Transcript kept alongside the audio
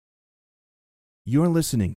You're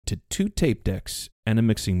listening to Two Tape Decks and a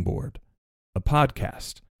Mixing Board, a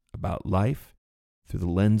podcast about life through the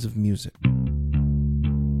lens of music.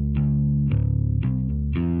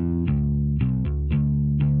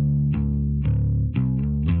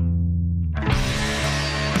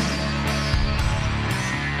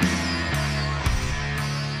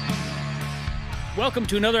 Welcome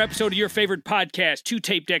to another episode of your favorite podcast, Two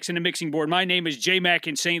Tape Decks and a Mixing Board. My name is J Mac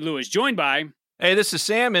in St. Louis, joined by... Hey, this is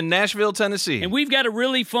Sam in Nashville, Tennessee. And we've got a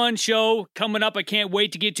really fun show coming up. I can't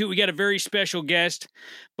wait to get to it. We got a very special guest.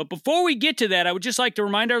 But before we get to that, I would just like to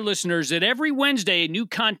remind our listeners that every Wednesday, new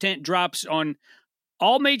content drops on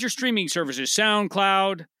all major streaming services,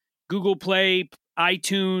 SoundCloud, Google Play,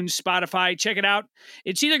 iTunes, Spotify. Check it out.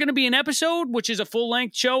 It's either going to be an episode, which is a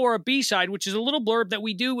full-length show, or a B-side, which is a little blurb that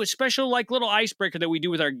we do, a special like little icebreaker that we do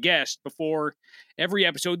with our guest before every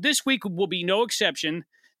episode. This week will be no exception.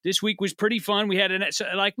 This week was pretty fun. We had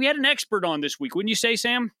an expert on this week. Wouldn't you say,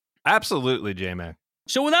 Sam? Absolutely, J-Mac.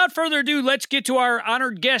 So without further ado, let's get to our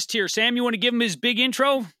honored guest here. Sam, you want to give him his big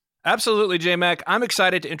intro? Absolutely, J-Mac. I'm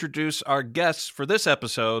excited to introduce our guests for this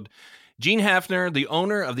episode. Gene Haffner, the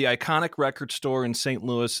owner of the iconic record store in St.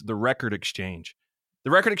 Louis, The Record Exchange. The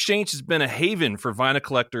Record Exchange has been a haven for vinyl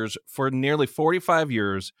collectors for nearly 45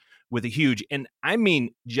 years with a huge, and I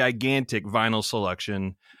mean gigantic, vinyl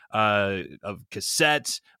selection of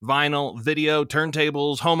cassettes, vinyl, video,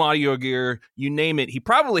 turntables, home audio gear, you name it. He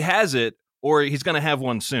probably has it, or he's going to have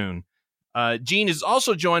one soon. Gene is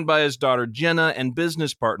also joined by his daughter, Jenna, and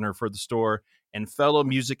business partner for the store and fellow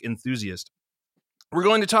music enthusiast. We're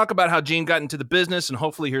going to talk about how Gene got into the business and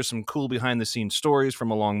hopefully hear some cool behind-the-scenes stories from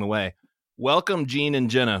along the way. Welcome, Gene and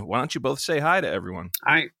Jenna. Why don't you both say hi to everyone?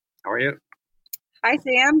 Hi, how are you? Hi,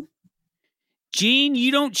 Sam. Gene,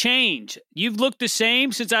 you don't change. You've looked the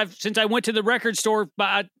same since I went to the record store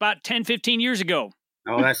about 10, 15 years ago.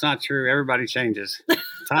 Oh, that's not true. Everybody changes.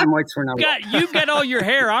 Time waits for no one. You've got all your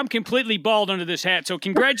hair. I'm completely bald under this hat, so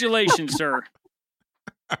congratulations, sir.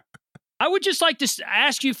 I would just like to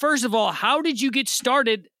ask you, first of all, how did you get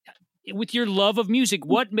started with your love of music?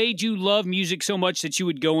 What made you love music so much that you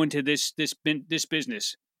would go into this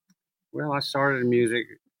business? Well, I started in music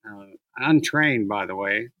untrained, by the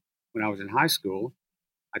way. When I was in high school,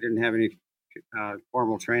 I didn't have any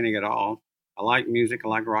formal training at all. I like music. I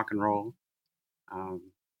like rock and roll.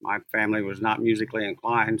 My family was not musically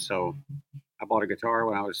inclined, so I bought a guitar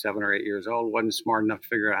when I was 7 or 8 years old. Wasn't smart enough to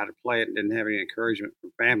figure out how to play it and didn't have any encouragement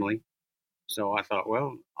from family. So I thought,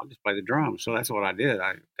 well, I'll just play the drums. So that's what I did.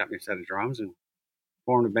 I got me a set of drums and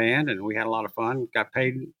formed a band, and we had a lot of fun. Got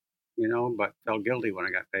paid, but felt guilty when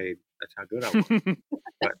I got paid. That's how good I was.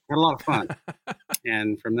 But had a lot of fun.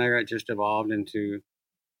 And from there, it just evolved into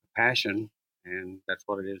passion. And that's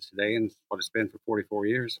what it is today. And what it's been for 44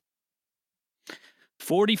 years.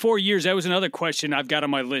 44 years. That was another question I've got on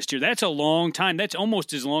my list here. That's a long time. That's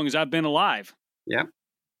almost as long as I've been alive. Yeah.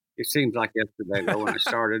 It seems like yesterday, though, when I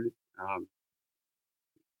started.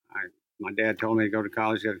 My dad told me to go to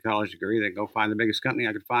college, get a college degree, then go find the biggest company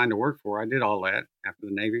I could find to work for. I did all that after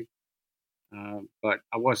the Navy. But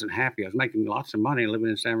I wasn't happy. I was making lots of money living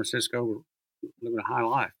in San Francisco, living a high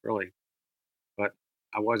life, really. But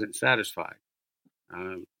I wasn't satisfied.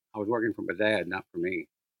 I was working for my dad, not for me.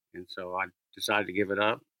 And so I decided to give it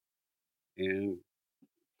up and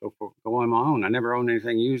go on my own. I never owned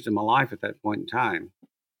anything used in my life at that point in time.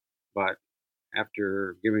 But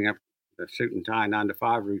after giving up the suit and tie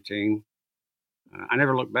 9-to-5 routine, I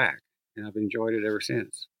never looked back. And I've enjoyed it ever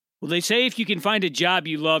since. Well, they say if you can find a job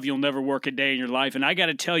you love, you'll never work a day in your life. And I got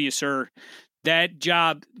to tell you, sir, that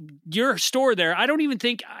job, your store there, I don't even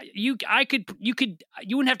think you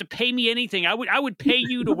wouldn't have to pay me anything. I would pay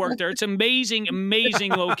you to work there. It's amazing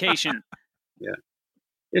location. Yeah,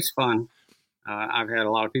 it's fun. I've had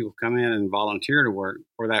a lot of people come in and volunteer to work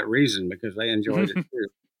for that reason because they enjoyed it too.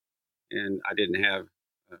 And I didn't have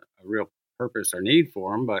a real purpose or need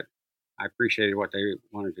for them, but I appreciated what they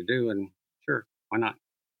wanted to do. And sure, why not?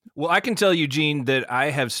 Well, I can tell you, Gene, that I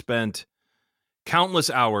have spent countless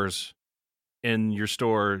hours in your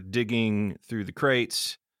store digging through the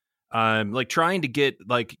crates, like trying to get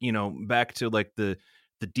back to like the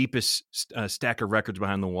deepest stack of records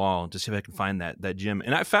behind the wall to see if I can find that gem.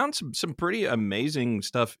 And I found some pretty amazing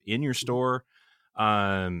stuff in your store.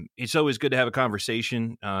 It's always good to have a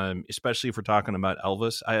conversation, especially if we're talking about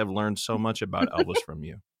Elvis. I have learned so much about Elvis from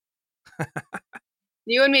you.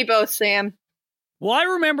 You and me both, Sam. Well, I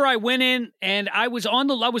remember I went in and I was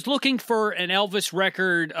looking for an Elvis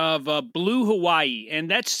record of Blue Hawaii,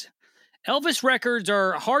 and Elvis records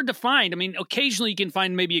are hard to find. I mean, occasionally you can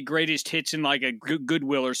find maybe a greatest hits in like a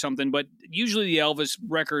Goodwill or something, but usually the Elvis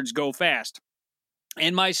records go fast.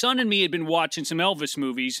 And my son and me had been watching some Elvis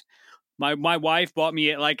movies. My wife bought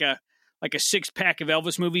me like a 6-pack of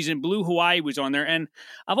Elvis movies, and Blue Hawaii was on there. And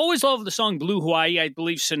I've always loved the song Blue Hawaii. I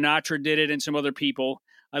believe Sinatra did it and some other people.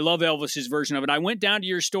 I love Elvis's version of it. I went down to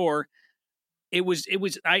your store. It was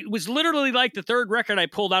literally like the third record I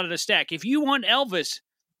pulled out of the stack. If you want Elvis,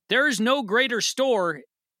 there is no greater store,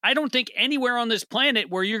 I don't think, anywhere on this planet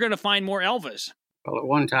where you're going to find more Elvis. Well, at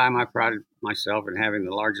one time, I prided myself in having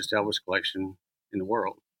the largest Elvis collection in the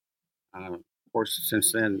world. Of course,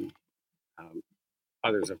 since then,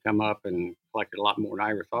 others have come up and collected a lot more than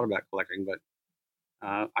I ever thought about collecting. But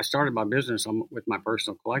I started my business with my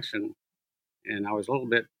personal collection, and I was a little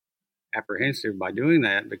bit apprehensive by doing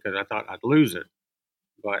that because I thought I'd lose it.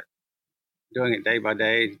 But doing it day by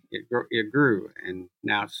day, it grew, and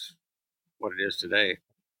now it's what it is today.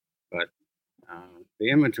 But the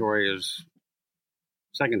inventory is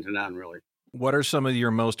second to none, really. What are some of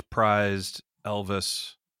your most prized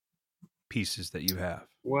Elvis pieces that you have?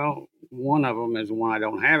 Well, one of them is one I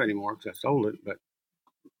don't have anymore because I sold it. But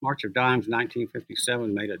March of Dimes,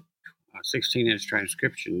 1957, made a 16-inch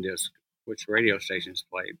transcription disc, which radio stations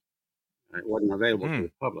played. It wasn't available to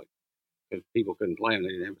the public because people couldn't play them. They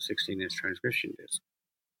didn't have a 16-inch transcription disc.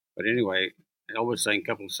 But anyway, Elvis sang a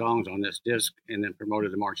couple of songs on this disc and then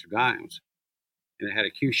promoted the March of Dimes. And it had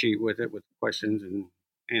a cue sheet with it with questions and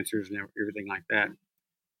answers and everything like that.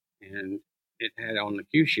 And it had on the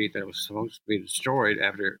cue sheet that it was supposed to be destroyed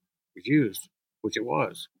after it was used, which it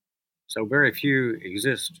was. So very few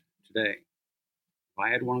exist today. I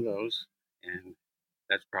had one of those, and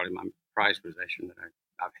that's probably my prized possession that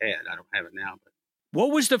I've had. I don't have it now, but.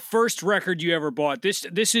 What was the first record you ever bought? This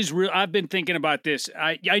is real. I've been thinking about this.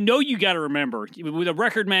 I know you got to remember. With a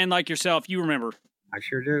record man like yourself, you remember. I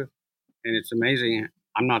sure do. And it's amazing.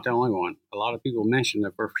 I'm not the only one. A lot of people mention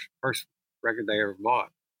the first record they ever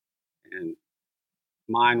bought. And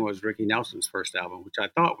mine was Ricky Nelson's first album, which I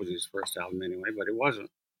thought was his first album anyway, but it wasn't.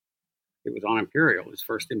 It was on Imperial, his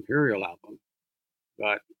first Imperial album.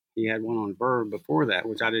 But he had one on Verve before that,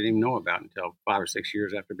 which I didn't even know about until 5 or 6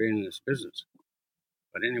 years after being in this business.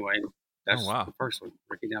 But anyway, that's the first one,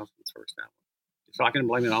 Ricky Nelson's first album. So I can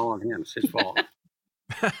blame it all on him. It's his fault.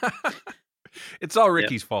 It's all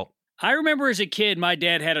Ricky's fault. I remember as a kid, my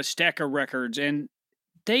dad had a stack of records, and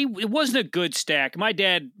it wasn't a good stack. My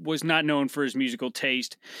dad was not known for his musical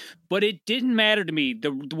taste, but it didn't matter to me.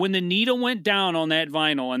 When the needle went down on that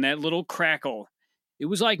vinyl and that little crackle, it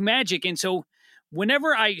was like magic. And so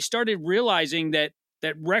whenever I started realizing that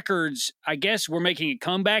records, I guess, were making a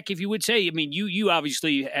comeback, if you would say. I mean, you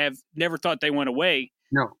obviously have never thought they went away.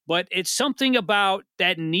 No. But it's something about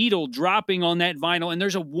that needle dropping on that vinyl, and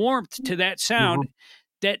there's a warmth to that sound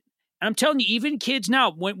that, I'm telling you, even kids now,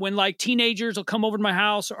 when like teenagers will come over to my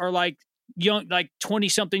house or like young, like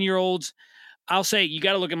 20-something-year-olds, I'll say, you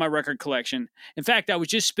got to look at my record collection. In fact, I was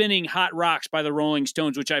just spinning Hot Rocks by the Rolling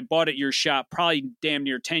Stones, which I bought at your shop probably damn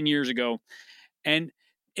near 10 years ago. And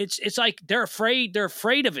it's like they're afraid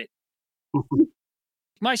of it.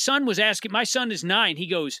 My son is 9. He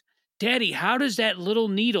goes, "Daddy, how does that little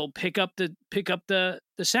needle pick up the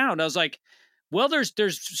sound?" I was like, well,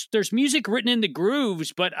 there's music written in the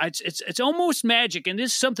grooves, but it's almost magic. And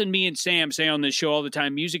this is something me and Sam say on this show all the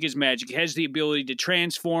time. Music is magic. It has the ability to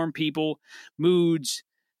transform people, moods.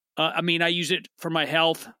 I mean, I use it for my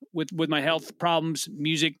health with my health problems,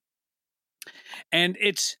 music. And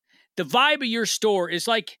it's the vibe of your store is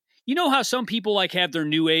like, you know how some people like have their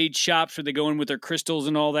new age shops where they go in with their crystals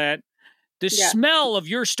and all that? The smell of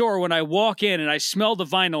your store when I walk in and I smell the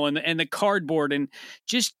vinyl and the cardboard and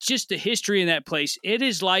just the history in that place,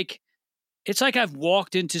 it's like I've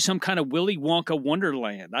walked into some kind of Willy Wonka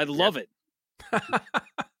wonderland. I love it.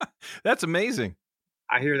 That's amazing.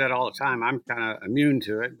 I hear that all the time. I'm kind of immune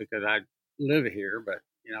to it because I live here, but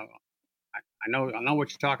you know, I know what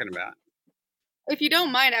you're talking about. If you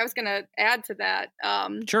don't mind, I was going to add to that.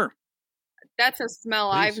 Sure. That's a smell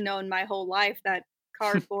Please. I've known my whole life, that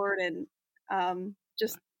cardboard and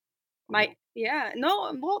just my, Dad,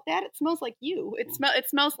 it smells like you. It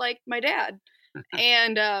smells like my dad.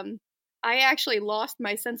 And I actually lost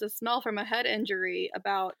my sense of smell from a head injury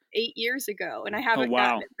about 8 years ago, and I haven't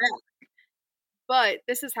gotten it back. But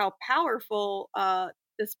this is how powerful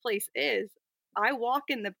this place is. I walk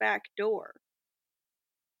in the back door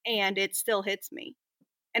and it still hits me.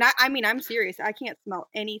 And I mean, I'm serious. I can't smell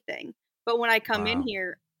anything. But when I come in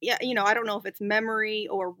here, yeah, you know, I don't know if it's memory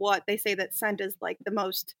or what. They say that scent is like the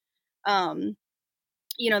most, the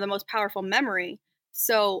most powerful memory.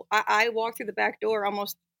 So I walk through the back door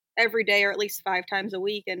almost every day or at least 5 times a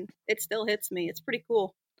week, and it still hits me. It's pretty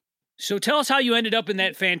cool. So tell us how you ended up in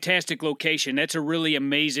that fantastic location. That's a really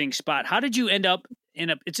amazing spot. How did you end up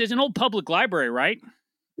it's an old public library, right?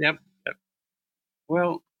 Yep.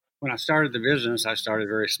 Well, when I started the business, I started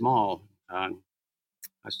very small.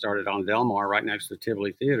 I started on Delmar, right next to the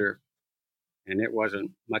Tivoli Theater, and it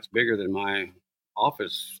wasn't much bigger than my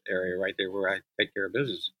office area right there where I take care of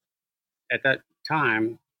business. At that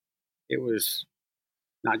time, it was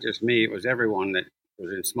not just me, it was everyone that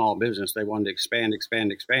was in small business. They wanted to expand.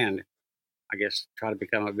 I guess try to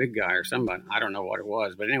become a big guy or somebody. I don't know what it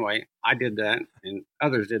was. But anyway, I did that, and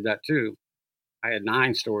others did that too. I had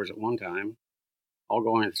 9 stores at one time, all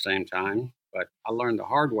going at the same time. But I learned the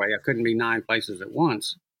hard way. I couldn't be 9 places at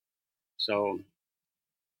once. So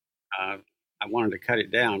I wanted to cut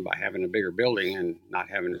it down by having a bigger building and not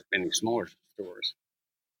having as many smaller stores.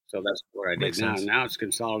 So that's what I did. Makes sense. Now it's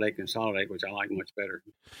consolidate, which I like much better.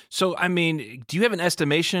 So, I mean, do you have an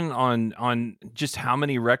estimation on just how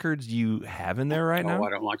many records you have in there right now? I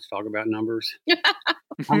don't like to talk about numbers.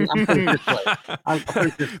 I'm put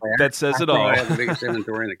it this way. That says it all. I have the biggest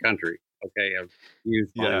inventory in the country. Okay, of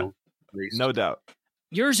used vinyl. No doubt.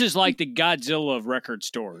 Yours is like the Godzilla of record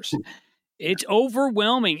stores. It's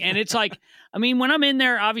overwhelming. And it's like, I mean, when I'm in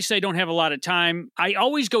there, obviously I don't have a lot of time. I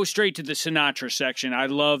always go straight to the Sinatra section. I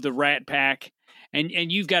love the Rat Pack, and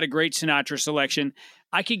you've got a great Sinatra selection.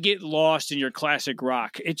 I could get lost in your classic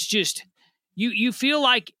rock. It's just, you feel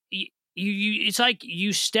like you it's like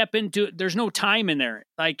you step into, there's no time in there.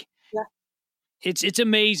 Like, yeah. It's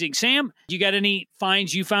amazing. Sam, you got any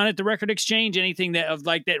finds you found at the Record Exchange? Anything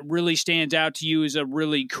that really stands out to you as a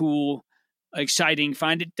really cool, exciting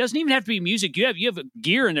find? It doesn't even have to be music. You have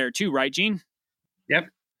gear in there too, right, Gene? Yep.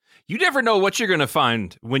 You never know what you're going to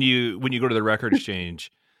find when you go to the Record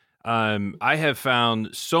Exchange. I have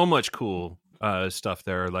found so much cool stuff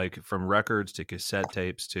there, like from records to cassette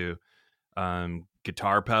tapes to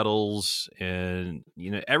guitar pedals and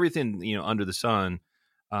everything under the sun.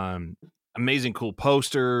 Amazing cool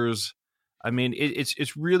posters. I mean,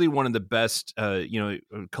 it's really one of the best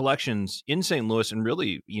collections in St. Louis, and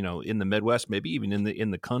really in the Midwest, maybe even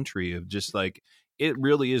in the country, of just like, it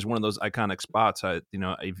really is one of those iconic spots.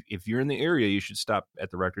 If you're in the area, you should stop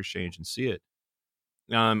at the Record Exchange and see it.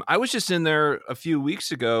 I was just in there a few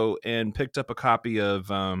weeks ago and picked up a copy of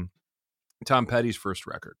Tom Petty's first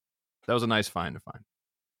record. That was a nice find to find.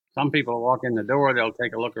 Some people walk in the door, they'll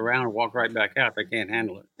take a look around and walk right back out. They can't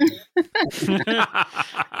handle it.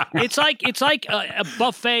 It's like a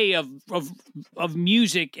buffet of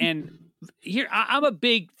music. And here, I'm a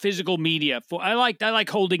big physical media. I like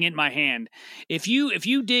holding it in my hand. If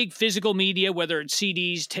you dig physical media, whether it's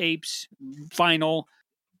CDs, tapes, vinyl,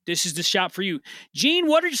 this is the shop for you. Gene,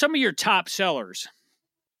 what are some of your top sellers?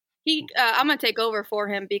 I'm gonna take over for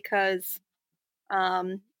him because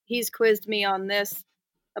he's quizzed me on this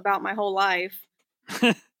about my whole life.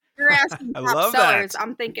 You're asking top sellers.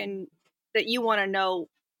 I'm thinking that you want to know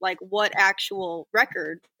like what actual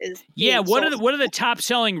record is. Yeah, what are the top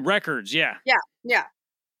selling records? Yeah.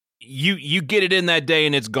 You get it in that day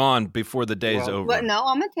and it's gone before the day's over. But no,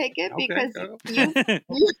 I'm gonna take it because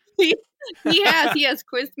he has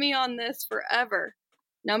quizzed me on this forever.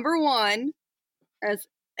 Number 1, as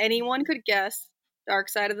anyone could guess, Dark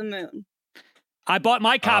Side of the Moon. I bought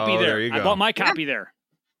my copy there. There you go. I bought my copy there.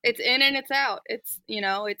 It's in and it's out. It's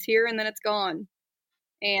it's here and then it's gone.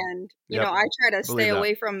 And I try to stay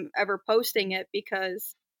away from ever posting it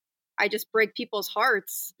because I just break people's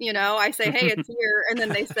hearts. I say, hey, it's here. And then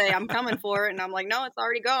they say, I'm coming for it. And I'm like, no, it's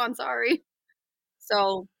already gone. Sorry.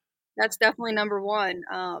 So that's definitely number 1.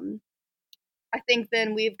 I think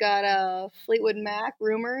then we've got Fleetwood Mac,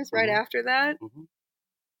 Rumors right after that.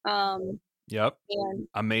 Yep. And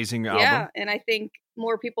amazing album. Yeah. And I think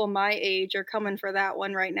more people my age are coming for that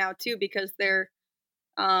one right now too, because they're,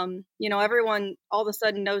 everyone all of a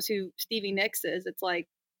sudden knows who Stevie Nicks is. It's like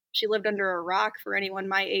she lived under a rock for anyone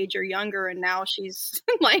my age or younger. And now she's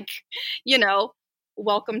like,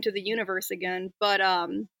 welcome to the universe again. But,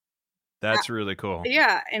 that's really cool.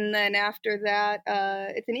 Yeah. And then after that,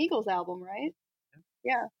 it's an Eagles album, right?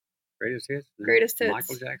 Yeah. Greatest hits.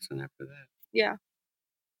 Michael Jackson after that. Yeah.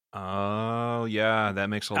 Oh, yeah. That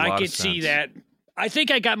makes a lot of sense. I could see that. I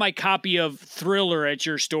think I got my copy of Thriller at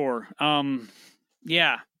your store.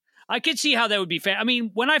 Yeah. I could see how that would be I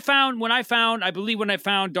mean, when I found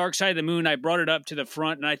Dark Side of the Moon, I brought it up to the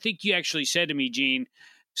front, and I think you actually said to me, Gene,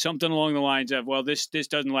 something along the lines of, well, this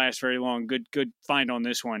doesn't last very long. Good find on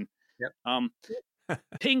this one. Yep.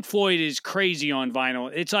 Pink Floyd is crazy on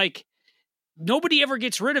vinyl. It's like nobody ever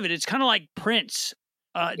gets rid of it. It's kind of like Prince.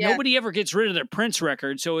 Nobody ever gets rid of their Prince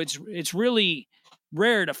record, so it's really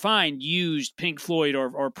rare to find used Pink Floyd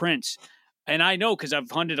or Prince. And I know because I've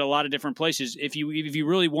hunted a lot of different places. If you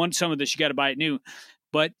really want some of this, you got to buy it new.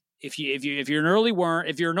 But if you're an early worm,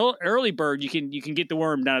 if you're an early bird, you can get the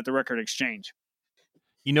worm down at the Record Exchange.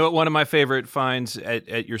 You know what? One of my favorite finds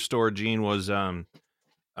at your store, Gene, was I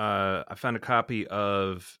found a copy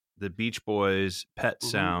of the Beach Boys' Pet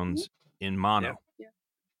Sounds in mono. Yeah.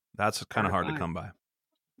 That's kind of hard to come by.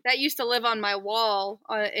 That used to live on my wall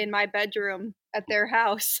in my bedroom at their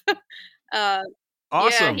house. Awesome.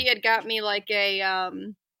 Yeah, he had got me like a,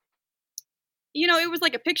 it was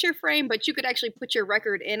like a picture frame, but you could actually put your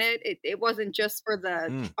record in it. It wasn't just for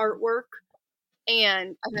the artwork.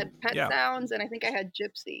 And I had Pet Sounds, and I think I had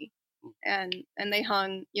Gypsy, and they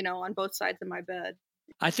hung, on both sides of my bed.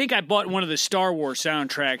 I think I bought one of the Star Wars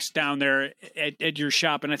soundtracks down there at your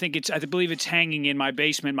shop, and I believe it's hanging in my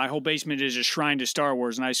basement. My whole basement is a shrine to Star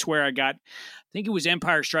Wars, and I swear I think it was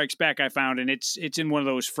Empire Strikes Back I found, and it's in one of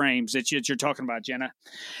those frames that you're talking about, Jenna.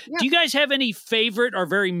 Yeah. Do you guys have any favorite or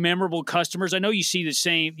very memorable customers? I know you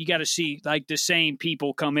got to see like the same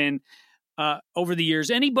people come in over the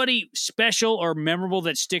years. Anybody special or memorable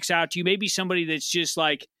that sticks out to you? Maybe somebody that's just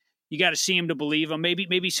like, you got to see him to believe him.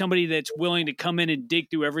 Maybe somebody that's willing to come in and dig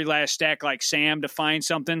through every last stack like Sam to find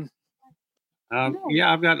something.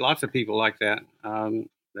 Yeah, I've got lots of people like that.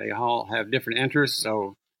 They all have different interests.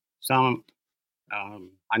 So some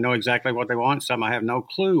I know exactly what they want. Some I have no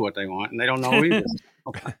clue what they want, and they don't know either.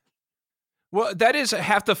 Well, that is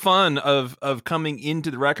half the fun of coming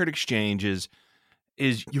into the Record Exchange is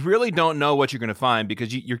you really don't know what you're going to find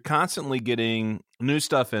because you're constantly getting new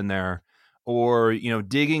stuff in there. Or,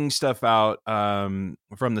 digging stuff out from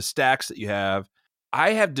the stacks that you have.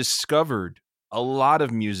 I have discovered a lot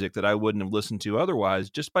of music that I wouldn't have listened to otherwise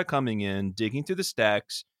just by coming in, digging through the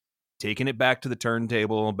stacks, taking it back to the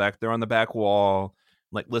turntable, back there on the back wall,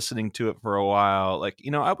 like listening to it for a while. Like,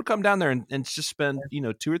 I would come down there and just spend,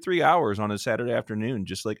 2 or 3 hours on a Saturday afternoon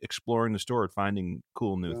just like exploring the store, finding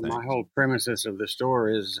cool new things. My whole premises of the store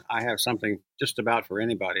is I have something just about for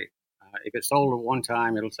anybody. If it's sold at one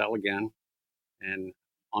time, it'll sell again. And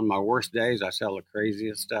on my worst days, I sell the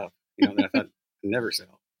craziest stuff, that I thought I'd never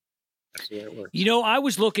sell. That's the way it works. I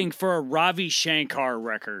was looking for a Ravi Shankar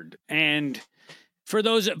record. And for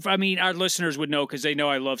those, our listeners would know because they know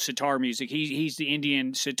I love sitar music. He's the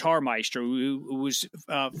Indian sitar maestro who was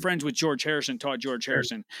friends with George Harrison, taught George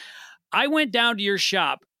Harrison. I went down to your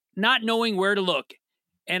shop not knowing where to look.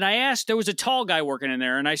 And I asked, there was a tall guy working in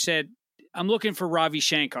there. And I said, I'm looking for Ravi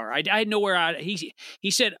Shankar. I didn't know where he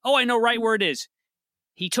said, oh, I know right where it is.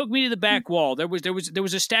 He took me to the back wall. There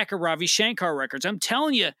was a stack of Ravi Shankar records. I'm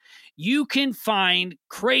telling you, you can find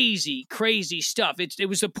crazy, crazy stuff. It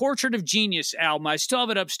was the Portrait of Genius album. I still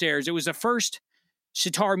have it upstairs. It was the first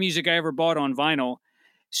sitar music I ever bought on vinyl.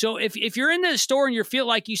 So if you're in the store and you feel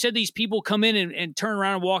like you said these people come in and turn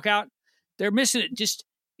around and walk out, they're missing it. Just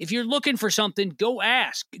if you're looking for something, go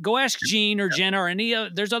ask Gene or Jenna or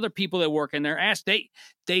there's other people that work in there. Ask,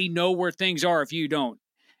 they know where things are if you don't.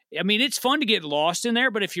 It's fun to get lost in there,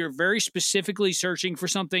 but if you're very specifically searching for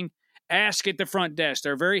something, ask at the front desk.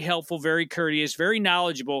 They're very helpful, very courteous, very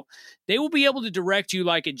knowledgeable. They will be able to direct you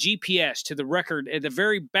like a GPS to the record at the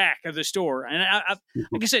very back of the store. And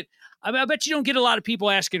like I said, I bet you don't get a lot of people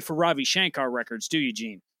asking for Ravi Shankar records, do you,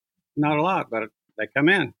 Gene? Not a lot, but they come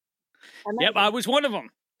in. Yep, I was one of them.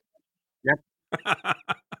 Yep.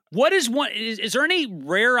 What is one? Is there any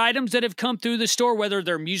rare items that have come through the store, whether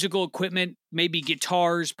they're musical equipment, maybe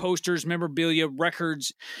guitars, posters, memorabilia,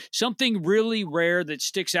 records, something really rare that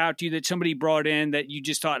sticks out to you that somebody brought in that you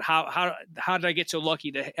just thought, how did I get so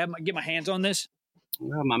lucky to get my hands on this?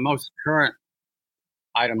 Well, my most current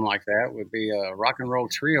item like that would be a rock and roll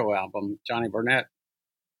trio album, Johnny Burnett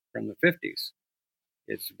from the 50s.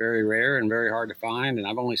 It's very rare and very hard to find, and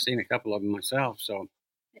I've only seen a couple of them myself, so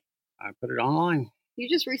I put it online. You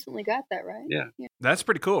just recently got that, right? Yeah. That's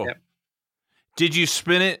pretty cool. Yep. Did you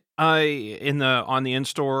spin it on the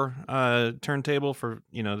in-store turntable for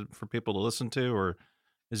people to listen to, or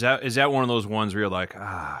is that one of those ones where you're like,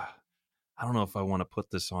 I don't know if I want to put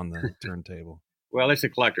this on the turntable? Well, it's a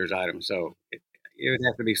collector's item, so it would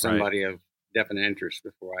have to be somebody of definite interest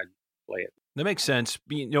before I'd play it. That makes sense.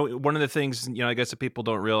 One of the things I guess that people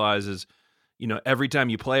don't realize is, every time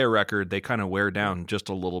you play a record, they kind of wear down just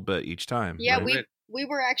a little bit each time. Yeah, right? we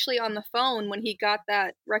were actually on the phone when he got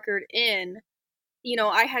that record in.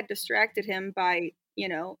 I had distracted him by,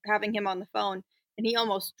 having him on the phone, and he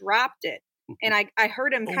almost dropped it. And I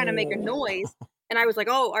heard him kind of make a noise, and I was like,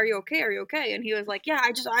 "Oh, are you okay? Are you okay?" And he was like, "Yeah,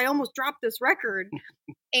 I almost dropped this record."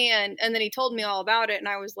 And then he told me all about it, and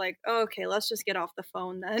I was like, "Okay, let's just get off the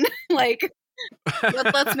phone then.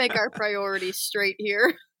 Let's make our priorities straight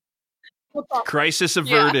here." Crisis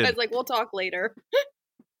averted. Yeah, I was like, "We'll talk later."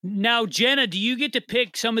 Now, Jenna, do you get to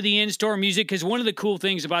pick some of the in-store music? Because one of the cool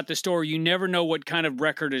things about the store, you never know what kind of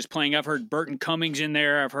record is playing. I've heard Burton Cummings in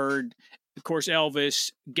there. I've heard, of course,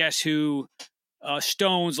 Elvis, Guess Who,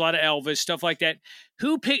 Stones, a lot of Elvis, stuff like that.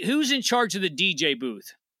 Who's in charge of the DJ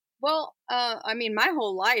booth? Well, I mean, my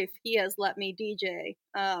whole life he has let me DJ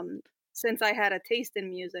since I had a taste in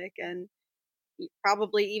music, and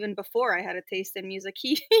probably even before I had a taste in music,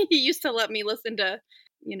 he used to let me listen to,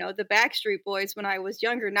 the Backstreet Boys when I was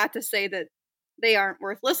younger. Not to say that they aren't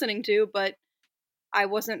worth listening to, but I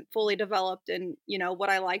wasn't fully developed in,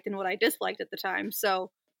 what I liked and what I disliked at the time.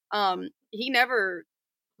 So he never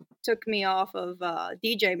took me off of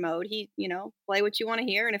DJ mode. He, play what you want to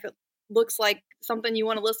hear, and if it looks like something you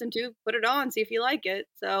want to listen to, put it on, see if you like it.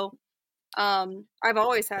 So I've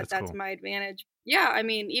always had that to my advantage. Yeah, I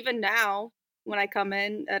mean, even now when I come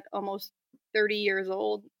in at almost 30 years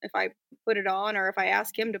old, if I put it on or if I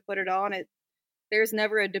ask him to put it on, there's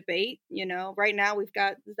never a debate. Right now we've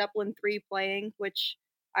got Zeppelin 3 playing, which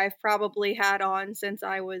I've probably had on since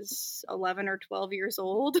I was 11 or 12 years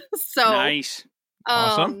old. So nice.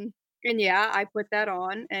 Awesome. And yeah, I put that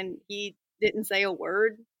on and he didn't say a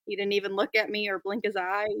word. He didn't even look at me or blink his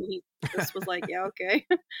eye. He just was like, yeah, okay.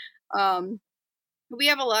 We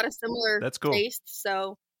have a lot of similar tastes,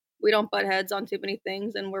 so we don't butt heads on too many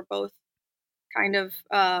things, and we're both kind of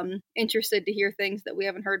interested to hear things that we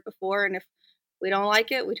haven't heard before, and if we don't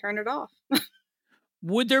like it, we turn it off.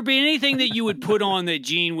 Would there be anything that you would put on that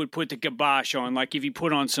Gene would put the kibosh on? Like if you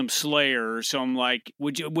put on some Slayer or some, like,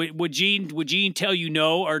 would Gene tell you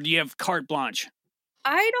no, or do you have carte blanche?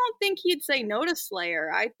 I don't think he'd say no to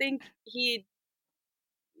Slayer. I think he'd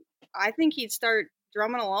start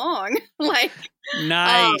drumming along. Like,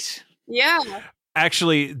 nice. Yeah.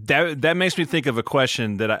 Actually, that makes me think of a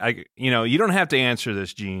question that I you don't have to answer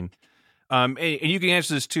this, Gene. And you can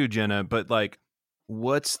answer this too, Jenna, but like,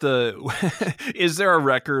 is there a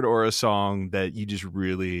record or a song that you just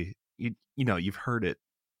really, you've heard it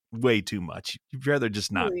way too much? You'd rather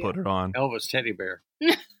just not put it on? Elvis Teddy Bear.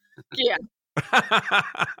 Yeah.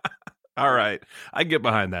 All right. I get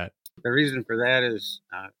behind that. The reason for that is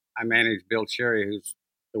I manage Bill Cherry, who's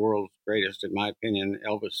the world's greatest, in my opinion,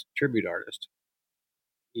 Elvis tribute artist.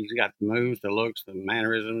 He's got the moves, the looks, the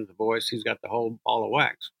mannerisms, the voice. He's got the whole ball of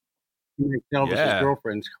wax. He makes Elvis's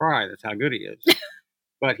girlfriends cry. That's how good he is.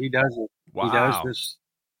 But he does it. Wow. He does this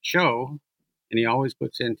show, and he always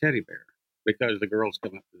puts in Teddy Bear because the girls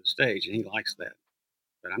come up to the stage, and he likes that.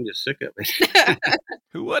 But I'm just sick of it.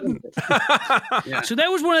 Who wouldn't? Yeah. So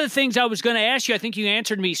that was one of the things I was going to ask you. I think you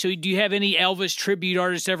answered me. So do you have any Elvis tribute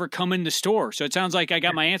artists ever come in the store? So it sounds like I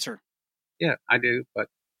got my answer. Yeah, I do. But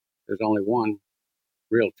there's only one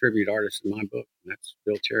real tribute artist in my book, and that's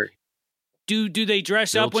Bill Cherry. Do they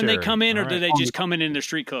dress up when they come in, or do they just come in their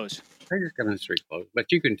street clothes? They just come in street clothes.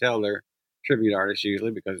 But you can tell they're tribute artists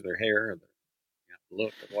usually because of their hair or their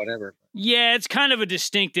look or whatever. Yeah, it's kind of a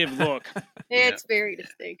distinctive look. It's very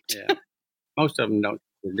distinct. Yeah. Most of them don't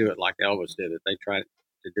do it like Elvis did it. They try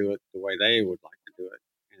to do it the way they would like to do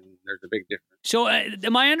it. And there's a big difference. So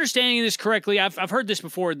am I understanding this correctly? I've heard this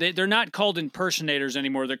before. They're not called impersonators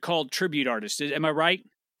anymore. They're called tribute artists. Am I right?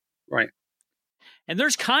 Right. And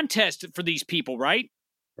there's contests for these people, right?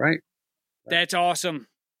 Right. That's awesome.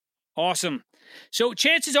 Awesome. So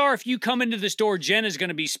chances are, if you come into the store, Jen is going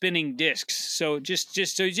to be spinning discs. So just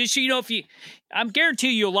so you know, I'm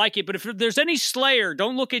guarantee you'll like it. But if there's any Slayer,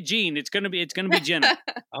 don't look at Gene. It's going to be Jenna.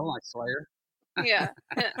 I like Slayer. Yeah.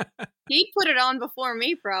 He put it on before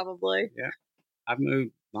me, probably. Yeah. I've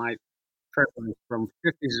moved my preference from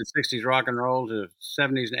 50s and 60s rock and roll to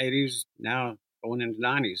 70s and 80s, now going into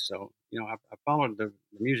 90s. So, I followed the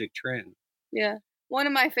music trend. Yeah. One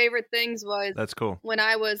of my favorite things was that's cool. When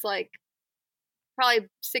I was like probably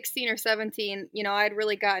 16 or 17, I'd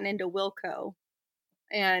really gotten into Wilco.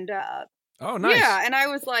 And oh, nice. Yeah, and I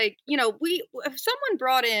was like, if someone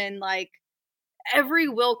brought in like every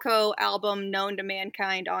Wilco album known to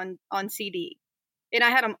mankind on CD, and I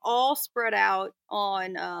had them all spread out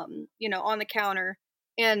on on the counter,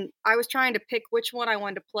 and I was trying to pick which one I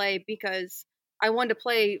wanted to play because I wanted to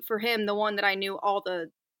play for him the one that I knew all the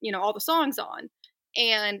songs on.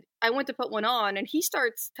 And I went to put one on, and he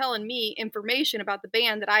starts telling me information about the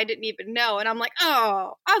band that I didn't even know. And I'm like,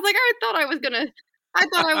 oh, I was like, I thought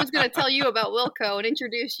I was gonna tell you about Wilco and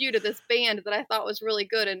introduce you to this band that I thought was really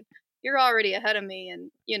good, and you're already ahead of me.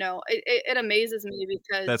 And it amazes me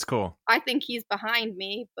because that's cool. I think he's behind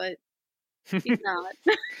me, but he's not.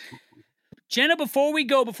 Jenna, before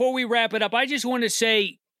we wrap it up, I just want to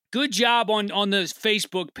say, good job on the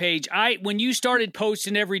Facebook page. When you started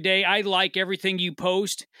posting every day, I like everything you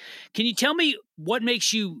post. Can you tell me what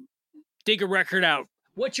makes you dig a record out?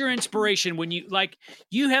 What's your inspiration when you like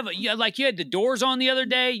you had the Doors on the other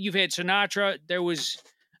day? You've had Sinatra. There was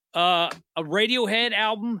a Radiohead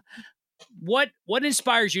album. What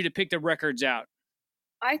inspires you to pick the records out?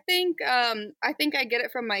 I think I get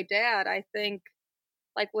it from my dad. I think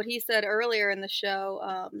like what he said earlier in the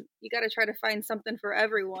show, you got to try to find something for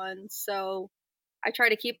everyone. So I try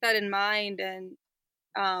to keep that in mind and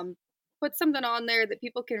put something on there that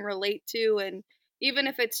people can relate to, and even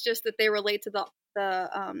if it's just that they relate to the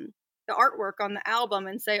artwork on the album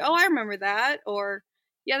and say, "Oh, I remember that," or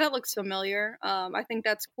 "Yeah, that looks familiar." I think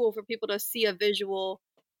that's cool for people to see a visual,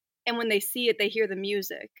 and when they see it, they hear the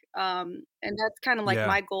music. And that's kind of like Yeah.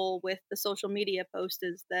 my goal with the social media post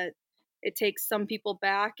is that it takes some people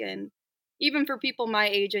back, and even for people my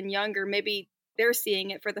age and younger, maybe they're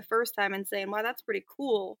seeing it for the first time and saying, "Wow, that's pretty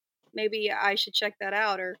cool. Maybe I should check that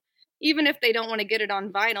out." Or even if they don't want to get it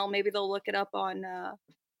on vinyl, maybe they'll look it up on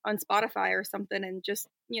Spotify or something, and just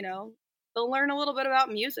they'll learn a little bit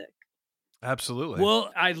about music. Absolutely.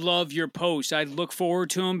 Well, I love your posts. I look forward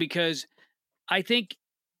to them because I think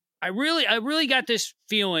I really got this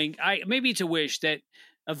feeling. Maybe it's a wish that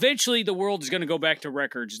eventually the world is going to go back to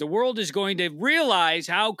records. The world is going to realize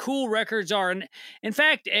how cool records are. And in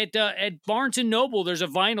fact, at Barnes and Noble, there's a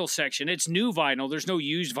vinyl section. It's new vinyl. There's no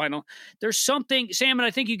used vinyl. There's something, Sam, and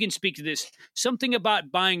I think you can speak to this. Something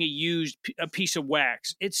about buying a piece of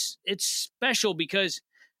wax. It's special because,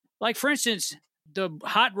 like for instance, the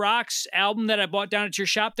Hot Rocks album that I bought down at your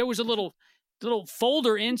shop, there was a little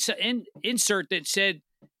folder insert that said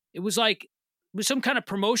it was some kind of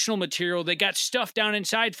promotional material that got stuffed down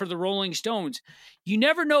inside for the Rolling Stones. You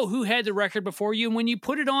never know who had the record before you, and when you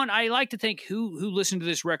put it on, I like to think who listened to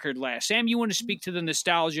this record last. Sam, you want to speak to the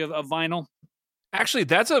nostalgia of vinyl? Actually,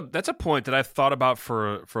 that's a point that I've thought about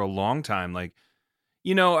for a long time. Like,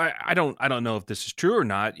 I don't know if this is true or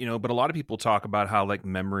not, but a lot of people talk about how like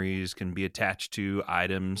memories can be attached to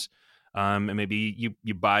items. And maybe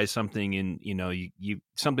you buy something and, you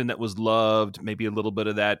something that was loved, maybe a little bit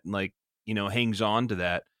of that, like, hangs on to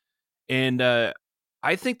that. And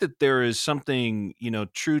I think that there is something,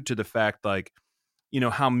 true to the fact, like,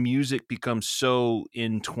 how music becomes so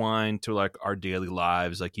entwined to like our daily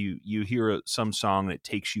lives. Like you hear some song that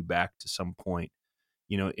takes you back to some point,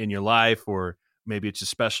 in your life, or maybe it's a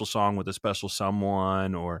special song with a special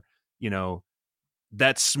someone, or,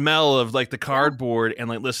 that smell of like the cardboard and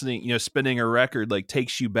like listening, spinning a record, like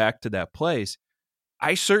takes you back to that place.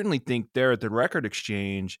 I certainly think there at the Record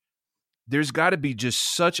Exchange, there's got to be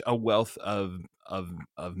just such a wealth of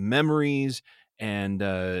memories and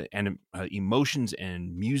emotions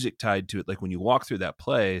and music tied to it. Like when you walk through that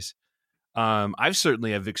place, I've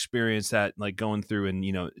certainly have experienced that, like going through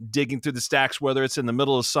and digging through the stacks, whether it's in the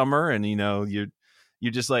middle of summer and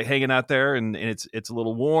you're just like hanging out there and it's a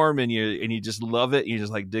little warm and you just love it. And you're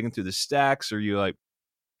just like digging through the stacks, or you like,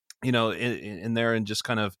 in there and just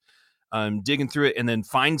kind of digging through it and then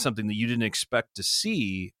find something that you didn't expect to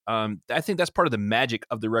see. I think that's part of the magic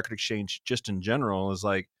of the Record Exchange just in general, is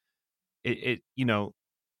like it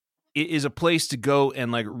is a place to go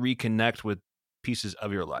and like reconnect with pieces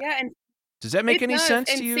of your life. Yeah. And does that make any sense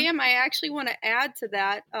and to you? Sam, I actually want to add to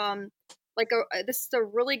that. This is a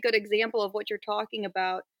really good example of what you're talking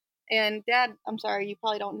about. And Dad, I'm sorry, you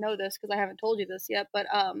probably don't know this because I haven't told you this yet, but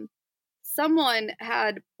someone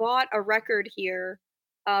had bought a record here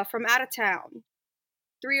from out of town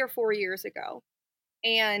 3 or 4 years ago.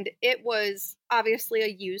 And it was obviously a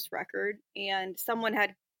used record, and someone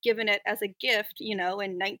had given it as a gift, in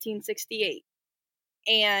 1968.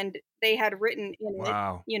 And they had written in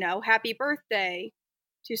Wow. it, "Happy birthday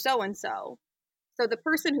to so-and-so." So the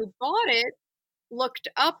person who bought it looked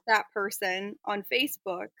up that person on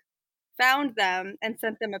Facebook, found them, and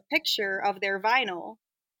sent them a picture of their vinyl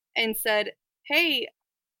and said, "Hey,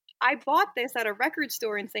 I bought this at a record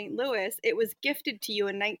store in St. Louis. It was gifted to you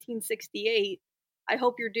in 1968. I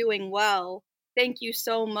hope you're doing well. Thank you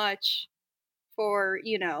so much for,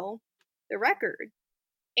 the record."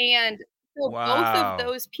 And so both Wow. of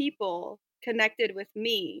those people connected with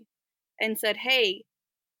me and said, "Hey,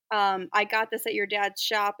 I got this at your dad's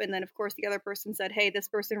shop." And then, of course, the other person said, "Hey, this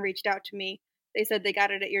person reached out to me. They said they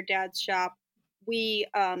got it at your dad's shop. We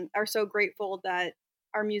are so grateful that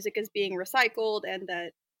our music is being recycled, and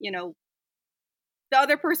that, the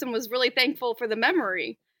other person was really thankful for the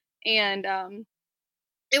memory." And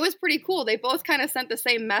it was pretty cool. They both kind of sent the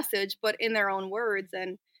same message, but in their own words.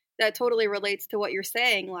 And that totally relates to what you're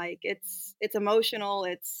saying. Like it's emotional.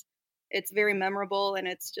 It's very memorable, and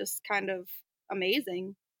it's just kind of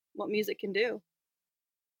amazing what music can do.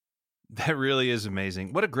 That really is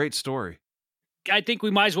amazing. What a great story. I think we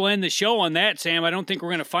might as well end the show on that, Sam. I don't think we're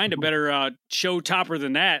going to find a better show topper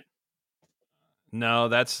than that. No,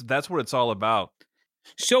 that's what it's all about.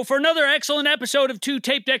 So for another excellent episode of Two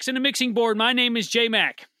Tape Decks and a Mixing Board, my name is J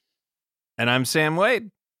Mac. And I'm Sam Wade.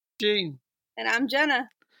 Gene. And I'm Jenna.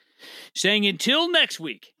 Saying until next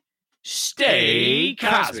week, stay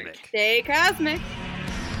cosmic. Stay cosmic.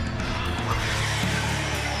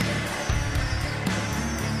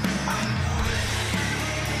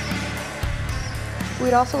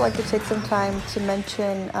 We'd also like to take some time to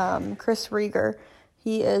mention Chris Rieger.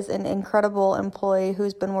 He is an incredible employee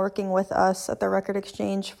who's been working with us at the Record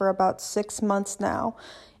Exchange for about 6 months now.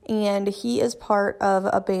 And he is part of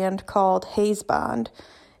a band called Haze Bond.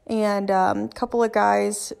 And a couple of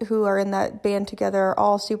guys who are in that band together are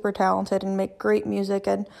all super talented and make great music.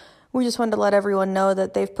 And we just wanted to let everyone know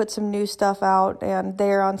that they've put some new stuff out and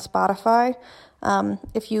they're on Spotify.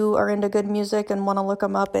 If you are into good music and want to look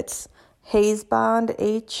them up, it's Haze Bond,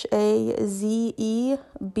 HAZEBOND.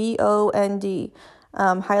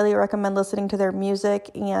 Highly recommend listening to their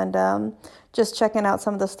music and just checking out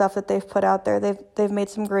some of the stuff that they've put out there. They've made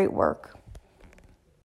some great work.